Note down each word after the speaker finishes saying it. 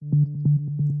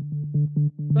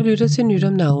Du lytter til Nyt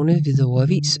Om Navne, Hvidovre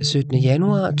Avis, 17.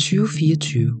 januar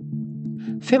 2024.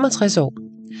 65 år.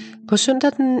 På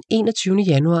søndag den 21.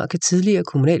 januar kan tidligere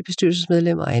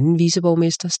kommunalbestyrelsesmedlem og anden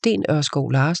viceborgmester Sten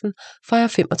Ørskov Larsen fejre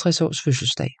 65 års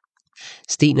fødselsdag.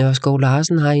 Sten Ørskov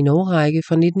Larsen har i en årrække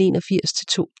fra 1981 til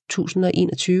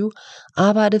 2021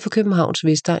 arbejdet for Københavns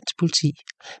Vestegns politi,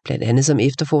 blandt andet som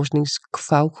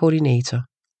efterforskningsfagkoordinator.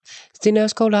 Sten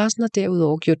Ørskov Larsen har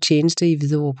derudover gjort tjeneste i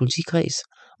Hvidovre Politikreds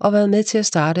og været med til at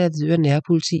starte Hvidovre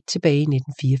Nærpoliti tilbage i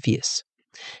 1984.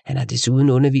 Han har desuden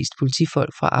undervist politifolk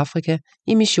fra Afrika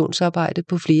i missionsarbejde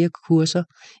på flere kurser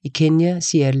i Kenya,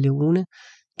 Sierra Leone,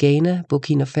 Ghana,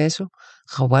 Burkina Faso,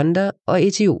 Rwanda og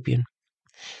Etiopien.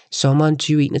 Sommeren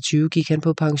 2021 gik han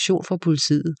på pension fra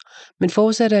politiet, men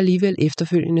fortsatte alligevel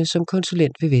efterfølgende som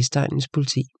konsulent ved Vestegnens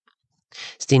politi.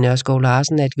 Sten Ørskov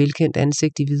Larsen er et velkendt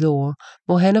ansigt i Hvidovre,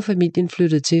 hvor han og familien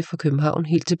flyttede til fra København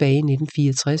helt tilbage i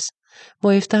 1964,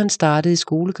 hvorefter han startede i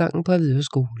skolegangen på Hvidovre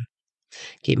Skole.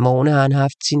 Gennem årene har han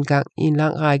haft sin gang i en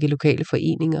lang række lokale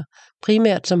foreninger,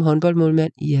 primært som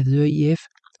håndboldmålmand i Hvidovre IF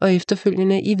og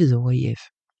efterfølgende i Hvidovre IF.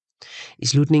 I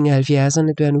slutningen af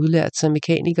 70'erne blev han udlært som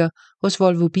mekaniker hos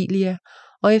Volvo Bilia,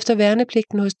 og efter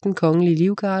værnepligten hos den kongelige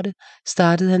livgarde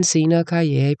startede han senere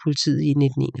karriere i politiet i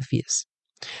 1981.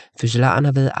 Fødselaren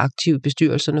har været aktiv i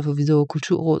bestyrelserne for Hvidovre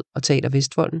Kulturråd og Teater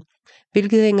Vestvolden,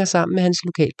 hvilket hænger sammen med hans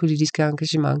lokalpolitiske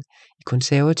engagement i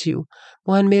Konservative,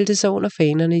 hvor han meldte sig under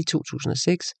fanerne i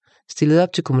 2006, stillede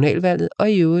op til kommunalvalget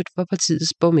og i øvrigt var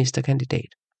partiets borgmesterkandidat.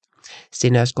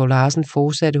 Sten Ørskov Larsen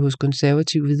fortsatte hos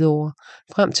Konservative Hvidovre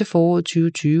frem til foråret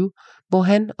 2020, hvor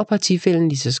han og partifællen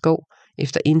Lisa Skov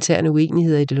efter interne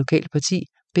uenigheder i det lokale parti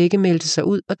begge meldte sig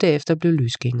ud og derefter blev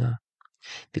løsgængere.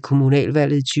 Ved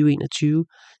kommunalvalget i 2021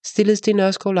 stillede Sten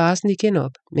Ørskov Larsen igen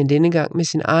op, men denne gang med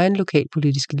sin egen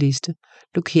lokalpolitiske liste,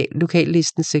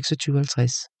 lokallisten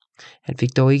 2650. Han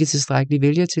fik dog ikke tilstrækkelig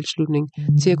vælgertilslutning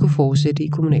til at kunne fortsætte i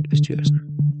kommunalbestyrelsen.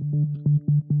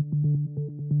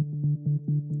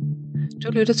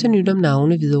 Du lytter til Nyt Om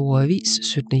Navne, Hvidovre Avis,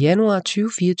 17. januar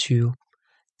 2024.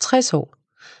 60 år.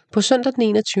 På søndag den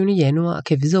 21. januar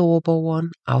kan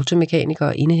Hvidovreborgeren, automekaniker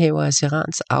og indehaver af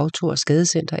Serrans Auto- og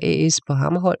Skadecenter AS på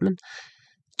Hammerholmen,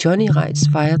 Johnny Reitz,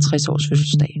 fejre 60 års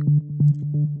fødselsdag.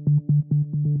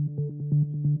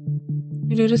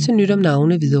 Vi lytter til Nyt Om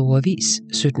Navne, Hvidovre Avis,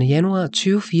 17. januar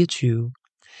 2024.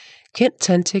 Kendt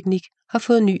tandteknik har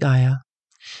fået ny ejer.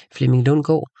 Flemming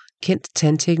Lundgaard, kendt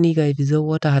tandtekniker i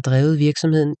Hvidovre, der har drevet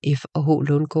virksomheden F&H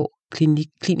Lundgaard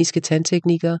Kliniske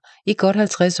Tandteknikere i godt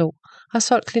 50 år, har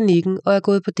solgt klinikken og er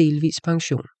gået på delvis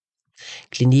pension.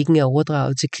 Klinikken er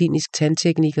overdraget til klinisk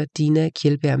tandtekniker Dina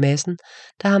Kjeldberg Madsen,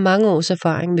 der har mange års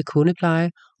erfaring med kundepleje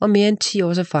og mere end 10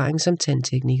 års erfaring som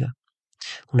tandtekniker.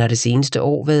 Hun har det seneste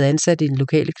år været ansat i den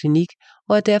lokale klinik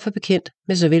og er derfor bekendt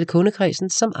med såvel kundekredsen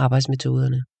som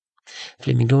arbejdsmetoderne.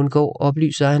 Flemming Lundgaard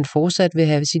oplyser, at han fortsat vil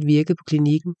have sit virke på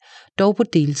klinikken, dog på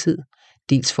deltid,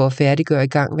 dels for at færdiggøre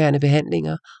igangværende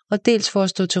behandlinger, og dels for at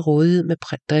stå til rådighed med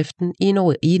driften i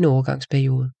en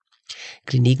overgangsperiode.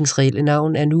 Klinikkens reelle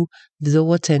navn er nu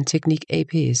Hvidovre Tandteknik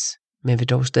ApS, men vil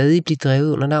dog stadig blive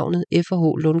drevet under navnet F&H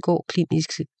Lundgaard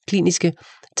Kliniske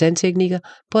Tandtekniker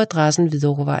på adressen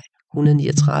Hvidovrevej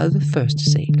 139, 1.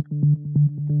 sal.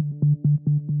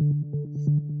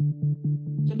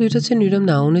 Du lytter til Nyt Om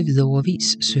Navne, Hvidovre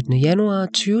Avis, 17. januar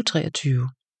 2023.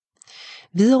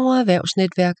 Hvidovre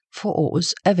Erhvervsnetværk får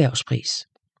årets erhvervspris.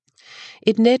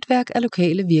 Et netværk af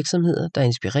lokale virksomheder, der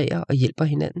inspirerer og hjælper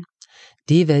hinanden.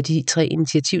 Det er, hvad de 3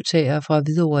 initiativtagere fra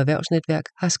Hvidovre Erhvervsnetværk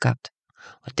har skabt,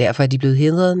 og derfor er de blevet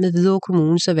hædret med Hvidovre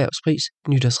Kommunes erhvervspris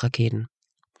Nytårsraketten.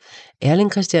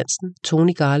 Erling Christiansen,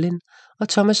 Tony Garlin og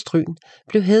Thomas Stryn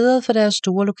blev hædret for deres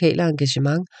store lokale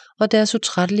engagement og deres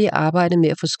utrættelige arbejde med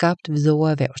at få skabt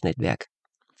Hvidovre Erhvervsnetværk.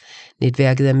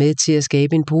 Netværket er med til at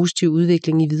skabe en positiv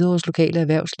udvikling i Hvidovres lokale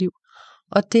erhvervsliv,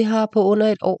 og det har på under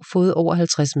et år fået over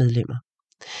 50 medlemmer.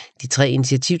 De 3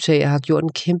 initiativtagere har gjort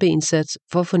en kæmpe indsats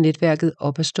for at få netværket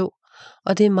op at stå,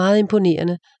 og det er meget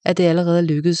imponerende, at det allerede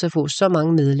lykkedes at få så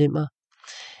mange medlemmer.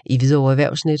 I Hvidovre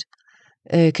Erhvervsnet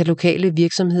kan lokale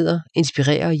virksomheder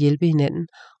inspirere og hjælpe hinanden,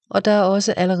 og der er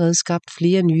også allerede skabt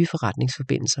flere nye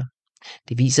forretningsforbindelser.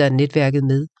 Det viser, at netværket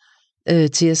med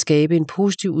til at skabe en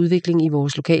positiv udvikling i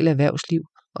vores lokale erhvervsliv,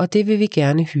 og det vil vi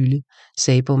gerne hylde,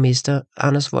 sagde borgmester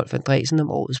Anders Wolf Andresen om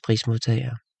årets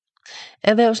prismodtagere.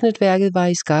 Erhvervsnetværket var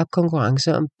i skarp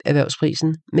konkurrence om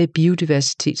erhvervsprisen med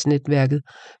biodiversitetsnetværket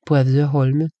på Hvidovre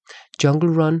Holme,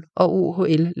 Jungle Run og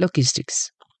OHL Logistics.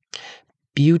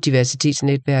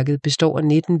 Biodiversitetsnetværket består af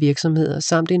 19 virksomheder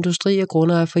samt Industri- og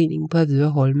Grundejerforeningen på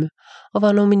Hvidovre Holme og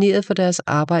var nomineret for deres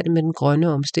arbejde med den grønne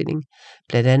omstilling,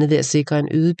 blandt andet ved at sikre en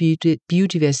øget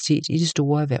biodiversitet i det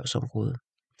store erhvervsområde.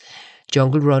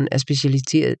 Jungle Run er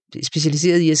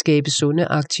specialiseret i at skabe sunde,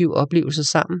 aktive oplevelser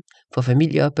sammen for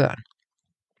familier og børn.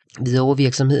 Hvidovre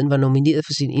virksomheden var nomineret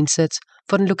for sin indsats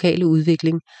for den lokale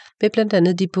udvikling med blandt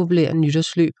andet de populære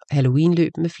nytårsløb og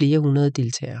Halloweenløb med flere hundrede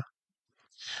deltagere.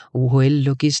 OHL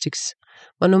Logistics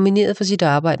var nomineret for sit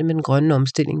arbejde med den grønne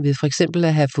omstilling ved for eksempel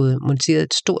at have fået monteret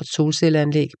et stort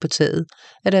solcelleanlæg på taget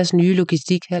af deres nye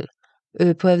logistikhal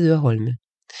på Hvidovre.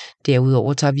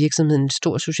 Derudover tager virksomheden et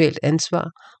stort socialt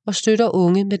ansvar og støtter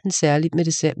unge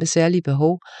med særlige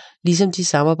behov, ligesom de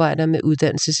samarbejder med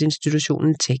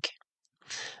uddannelsesinstitutionen TEC.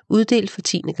 Uddelt for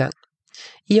 10. gang.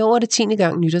 I år er det 10.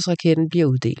 gang nytårsraketten bliver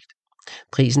uddelt.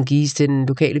 Prisen gives til den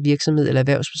lokale virksomhed eller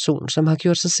erhvervsperson, som har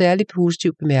gjort sig særligt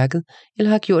positivt bemærket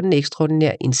eller har gjort en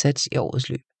ekstraordinær indsats i årets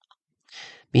løb.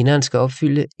 Vinderen skal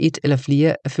opfylde et eller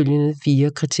flere af følgende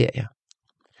 4 kriterier: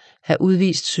 have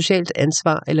udvist socialt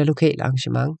ansvar eller lokal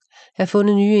engagement, have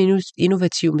fundet nye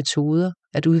innovative metoder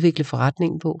at udvikle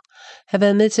forretningen på, have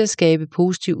været med til at skabe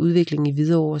positiv udvikling i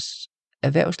Hvidovres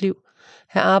erhvervsliv,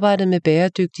 have arbejdet med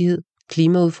bæredygtighed,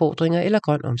 klimaudfordringer eller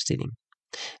grøn omstilling.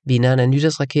 Vinderen af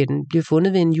nytårsraketten bliver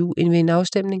fundet ved en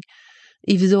afstemning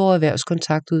i Hvidovre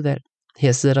Erhvervskontaktudvalg.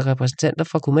 Her sidder der repræsentanter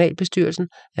fra kommunalbestyrelsen,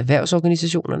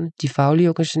 erhvervsorganisationerne, de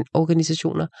faglige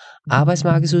organisationer,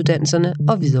 arbejdsmarkedsuddannelserne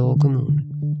og Hvidovre Kommune.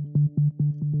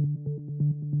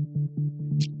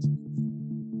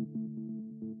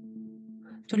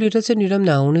 Du lytter til Nyt Om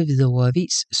Navne, Hvidovre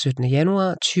Avis, 17.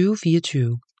 januar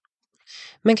 2024.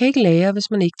 Man kan ikke lære,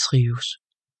 hvis man ikke trives.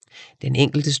 Den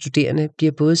enkelte studerende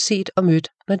bliver både set og mødt,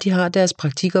 når de har deres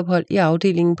praktikophold i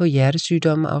afdelingen på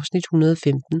hjertesygdomme afsnit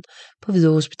 115 på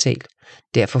Hvidovre Hospital.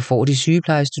 Derfor får de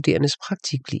sygeplejestuderendes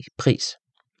praktikpris.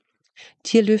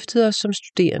 De har løftet os som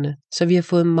studerende, så vi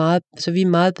er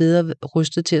meget bedre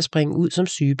rustet til at springe ud som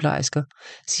sygeplejersker,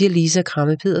 siger Lisa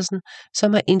Kramme Pedersen,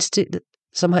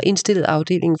 som har indstillet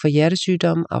afdelingen for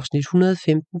hjertesygdomme afsnit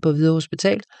 115 på Hvidovre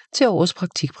Hospital til årets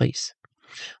praktikpris.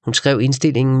 Hun skrev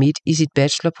indstillingen midt i sit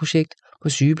bachelorprojekt på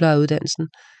sygeplejeuddannelsen,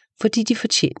 fordi de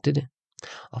fortjente det.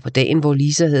 Og på dagen, hvor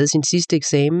Lisa havde sin sidste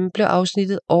eksamen, blev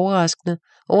afsnittet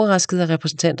overrasket af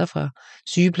repræsentanter fra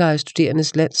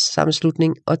Sygeplejestuderendes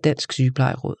Landssammenslutning og Dansk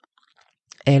Sygeplejeråd.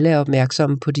 Alle er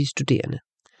opmærksomme på de studerende.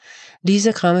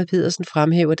 Lisa Kramme Pedersen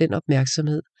fremhæver den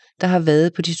opmærksomhed, der har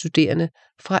været på de studerende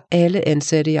fra alle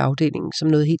ansatte i afdelingen som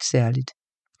noget helt særligt.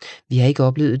 Vi har ikke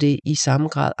oplevet det i samme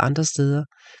grad andre steder,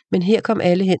 men her kom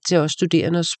alle hen til os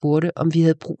studerende og spurgte, om vi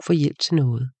havde brug for hjælp til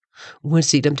noget.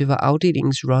 Uanset om det var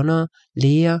afdelingens runnere,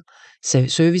 læger,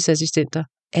 serviceassistenter,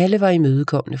 alle var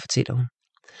imødekommende, fortæller hun.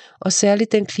 Og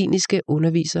særligt den kliniske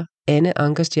underviser, Anne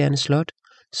Ankerstjerne Slot,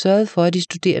 sørgede for, at de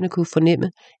studerende kunne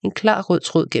fornemme en klar rød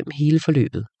tråd gennem hele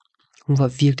forløbet. Hun var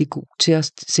virkelig god til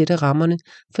at sætte rammerne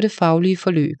for det faglige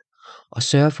forløb og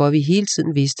sørge for, at vi hele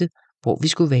tiden vidste, hvor vi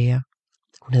skulle være.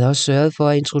 Hun havde også sørget for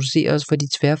at introducere os for de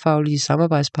tværfaglige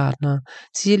samarbejdspartnere,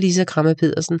 siger Lisa Kramme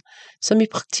Pedersen, som i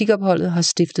praktikopholdet har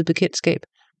stiftet bekendtskab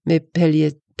med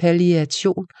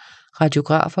palliation,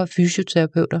 radiografer,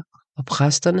 fysioterapeuter og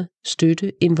præsterne,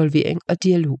 støtte, involvering og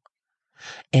dialog.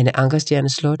 Anne Ankerstjerne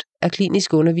Slot er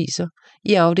klinisk underviser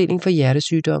i afdeling for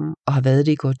hjertesygdomme og har været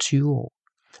det i godt 20 år.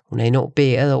 Hun er enormt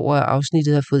beæret over, at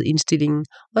afsnittet har fået indstillingen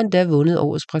og endda vundet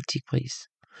årets praktikpris.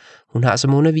 Hun har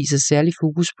som underviser særlig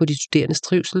fokus på de studerendes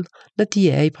trivsel, når de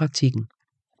er i praktikken.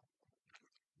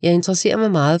 Jeg interesserer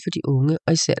mig meget for de unge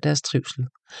og især deres trivsel.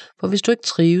 For hvis du ikke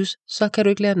trives, så kan du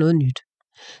ikke lære noget nyt.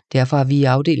 Derfor har vi i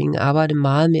afdelingen arbejdet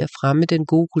meget med at fremme den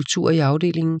gode kultur i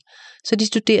afdelingen, så de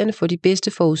studerende får de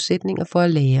bedste forudsætninger for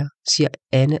at lære, siger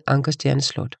Anne Ankerstjerne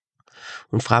Slot.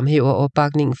 Hun fremhæver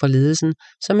opbakningen fra ledelsen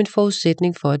som en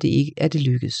forudsætning for, at det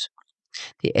lykkes.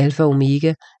 Det er alfa og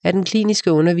omega, at den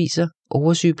kliniske underviser,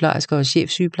 oversygeplejersker og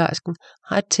chefsygeplejersken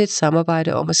har et tæt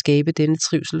samarbejde om at skabe denne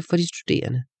trivsel for de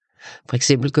studerende. For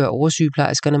eksempel gør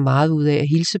oversygeplejerskerne meget ud af at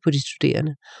hilse på de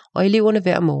studerende og eleverne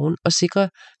hver morgen og sikre,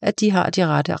 at de har de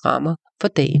rette rammer for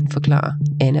dagen, forklarer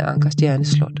Anne Ankerstjerne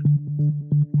Slot.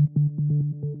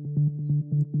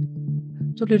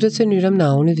 Du lytter til Nyt Om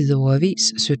Navne, Hvidovre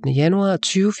Avis, 17. januar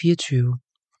 2024.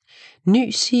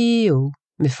 Ny CEO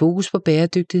med fokus på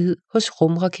bæredygtighed hos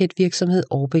rumraketvirksomhed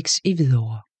Orbex i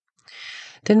Hvidovre.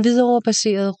 Den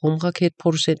Hvidovre-baserede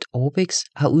rumraketproducent Orbex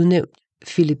har udnævnt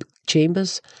Philip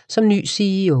Chambers som ny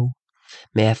CEO.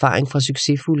 Med erfaring fra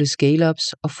succesfulde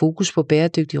scale-ups og fokus på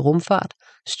bæredygtig rumfart,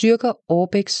 styrker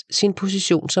Orbex sin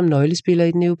position som nøglespiller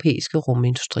i den europæiske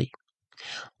rumindustri.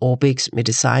 Orbex med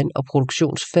design og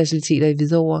produktionsfaciliteter i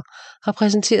Hvidovre har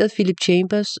præsenteret Philip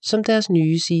Chambers som deres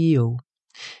nye CEO.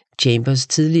 Chambers,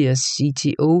 tidligere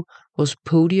CTO hos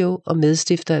Podio og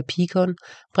medstifter af Picon,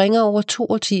 bringer over 2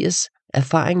 årtiers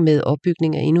erfaring med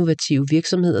opbygning af innovative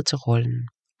virksomheder til rollen.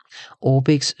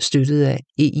 Orbex, støttet af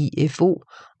EIFO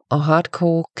og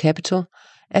Hardcore Capital,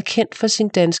 er kendt for sin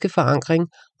danske forankring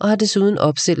og har desuden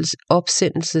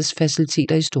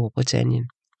opsendelsesfaciliteter i Storbritannien.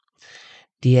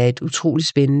 Det er et utroligt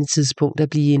spændende tidspunkt at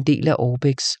blive en del af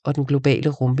Orbex og den globale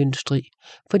rumindustri,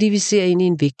 fordi vi ser ind i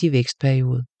en vigtig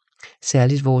vækstperiode.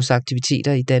 Særligt vores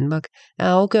aktiviteter i Danmark er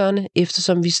afgørende,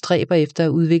 eftersom vi stræber efter at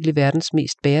udvikle verdens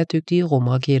mest bæredygtige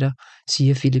rumraketter,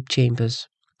 siger Philip Chambers.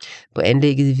 På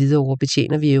anlægget i Hvidovre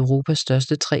betjener vi Europas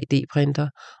største 3D-printer,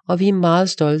 og vi er meget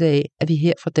stolte af, at vi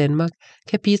her fra Danmark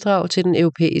kan bidrage til den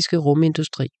europæiske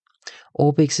rumindustri.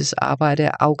 Orbex's arbejde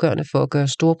er afgørende for at gøre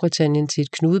Storbritannien til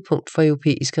et knudepunkt for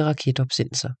europæiske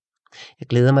raketopsendelser. Jeg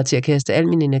glæder mig til at kaste al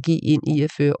min energi ind i at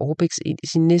føre Orbex ind i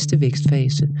sin næste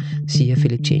vækstfase, siger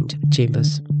Philip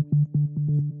Chambers.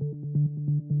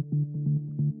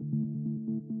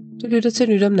 Du lytter til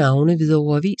Nyt Om Navne,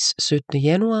 Hvidovre Avis, 17.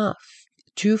 januar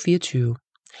 2024.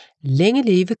 Længe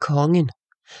leve kongen.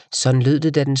 Sådan lød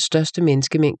det, da den største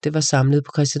menneskemængde var samlet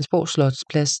på Christiansborg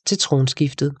Slotsplads til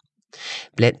tronskiftet.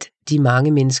 Blandt de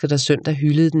mange mennesker, der søndag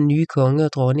hyldede den nye konge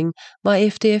og dronning, var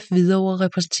FDF Hvidovre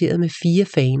repræsenteret med 4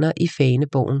 faner i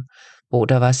Faneborgen, hvor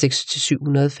der var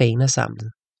 600-700 faner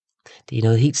samlet. Det er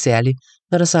noget helt særligt,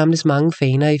 når der samles mange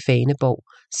faner i Faneborg,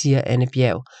 siger Anne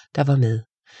Bjerg, der var med.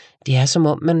 Det er som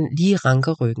om man lige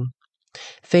ranker ryggen.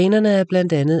 Fanerne er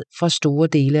blandt andet fra store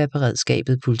dele af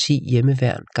beredskabet, politi,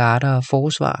 hjemmeværn, garder og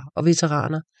forsvar og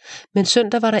veteraner. Men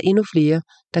søndag var der endnu flere,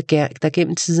 der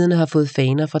gennem tiderne har fået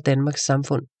faner fra Danmarks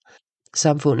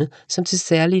samfundet, som til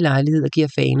særlige lejligheder giver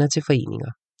faner til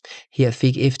foreninger. Her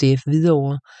fik FDF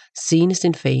Hvidovre senest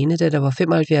en fane, da der var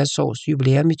 75 års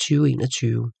jubilæum i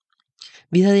 2021.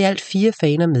 Vi havde i alt 4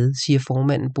 faner med, siger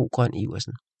formanden Bo Grøn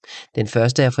Iversen. Den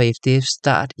første er fra FDF's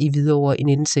start i Hvidovre i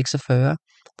 1946,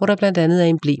 hvor der blandt andet er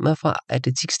emblemer fra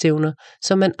atletikstævner,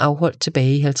 som man afholdt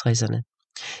tilbage i 50'erne.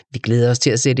 Vi glæder os til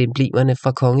at sætte emblemerne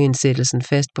fra kongeindsættelsen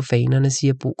fast på fanerne,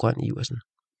 siger Bo Grøn Iversen.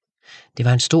 Det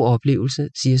var en stor oplevelse,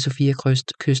 siger Sofia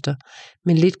Køster,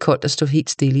 men lidt koldt at stå helt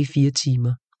stille i 4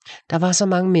 timer. Der var så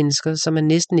mange mennesker, som man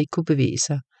næsten ikke kunne bevæge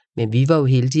sig, men vi var jo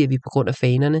heldige, at vi på grund af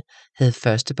fanerne havde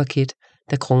første parket,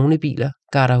 da kronebiler,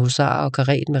 garderhusarer og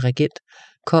karet med regent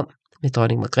kom med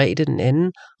dronning Margrethe den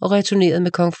anden og returnerede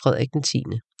med kong Frederik den 10.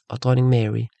 og dronning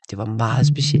Mary. Det var meget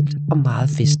specielt og meget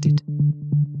festligt.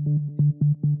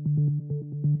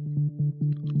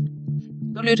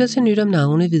 Du lytter til Nyt Om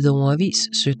Navne, Hvidovre Avis,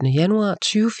 17. januar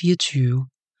 2024.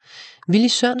 Willy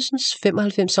Sørensens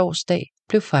 95-årsdag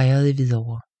blev fejret i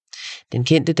Hvidovre. Den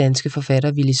kendte danske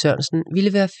forfatter Willy Sørensen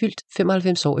ville være fyldt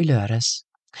 95 år i lørdags.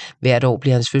 Hvert år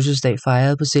bliver hans fødselsdag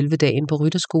fejret på selve dagen på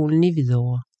Rytterskolen i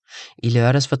Hvidovre. I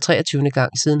lørdags for 23.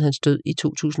 gang siden hans død i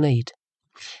 2001.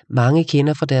 Mange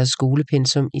kender fra deres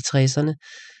skolepensum i 60'erne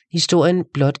historien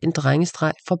blot en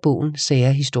drengestreg fra bogen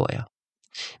Sære Historier.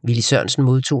 Willy Sørensen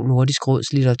modtog Nordisk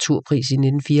Råds litteraturpris i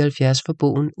 1974 for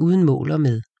bogen Uden mål og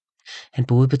med. Han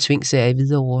boede på Tvingsager i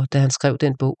Hvidovre, da han skrev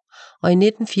den bog, og i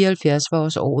 1974 var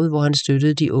også året, hvor han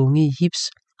støttede de unge i HIPS,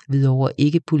 Hvidovre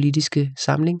ikke-politiske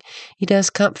samling, i deres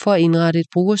kamp for at indrette et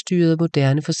brugerstyret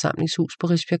moderne forsamlingshus på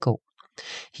Risbjerggård.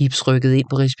 HIPS rykkede ind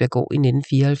på Risbjerggård i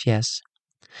 1974.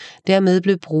 Dermed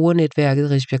blev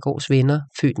brugernetværket Risbjerggårds Venner,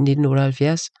 født i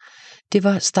 1978. Det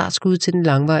var startskuddet til den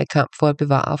langvarige kamp for at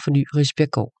bevare og forny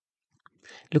Risbjerggård.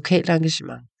 Lokalt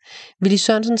engagement. Willy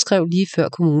Sørensen skrev lige før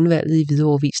kommunevalget i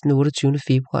Hvidovre Avis den 28.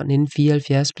 februar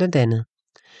 1974 blandt andet.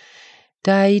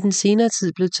 Der er i den senere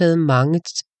tid blevet taget mange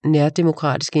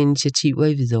nærdemokratiske initiativer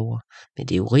i Hvidovre, men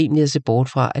det er urimeligt at se bort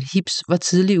fra, at HIPS var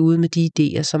tidligt ude med de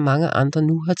idéer, som mange andre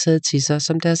nu har taget til sig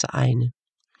som deres egne.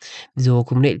 Hvidovre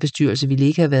kommunalbestyrelse ville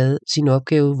ikke have været sin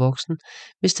opgave voksen,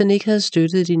 hvis den ikke havde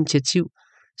støttet et initiativ,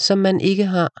 som man ikke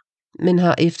har, men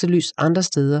har efterlyst andre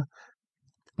steder,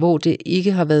 hvor det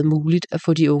ikke har været muligt at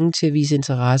få de unge til at vise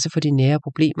interesse for de nære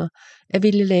problemer, at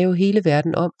ville lave hele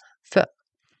verden om,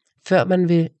 før man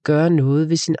vil gøre noget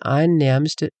ved sin egen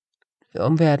nærmeste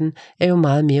omverden, er jo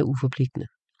meget mere uforpligtende.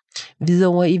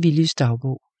 Hvidovre i Willys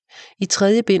dagbog. I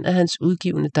 3. bind af hans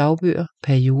udgivne dagbøger,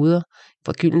 Perioder,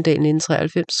 fra Gyldendal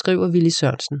 1993, skriver Willy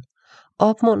Sørensen: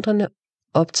 opmuntrende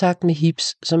optakt med HIPS,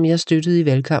 som jeg støttede i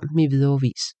valgkampen i Hvidovre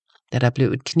Avis. Da der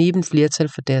blev et knebent flertal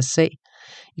for deres sag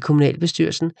i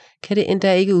kommunalbestyrelsen, kan det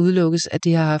endda ikke udelukkes, at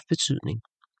det har haft betydning.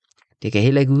 Det kan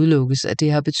heller ikke udelukkes, at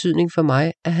det har betydning for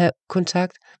mig at have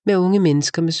kontakt med unge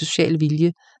mennesker med social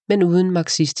vilje, men uden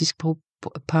marxistisk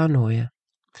paranoia.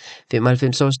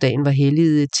 95-årsdagen var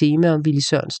helliget et tema om Willy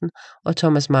Sørensen og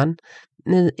Thomas Mann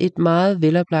med et meget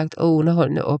veloplagt og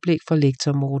underholdende oplæg fra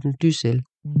lektor Morten Dyssel.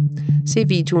 Se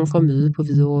videoen fra mødet på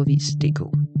hvidovereavis.dk.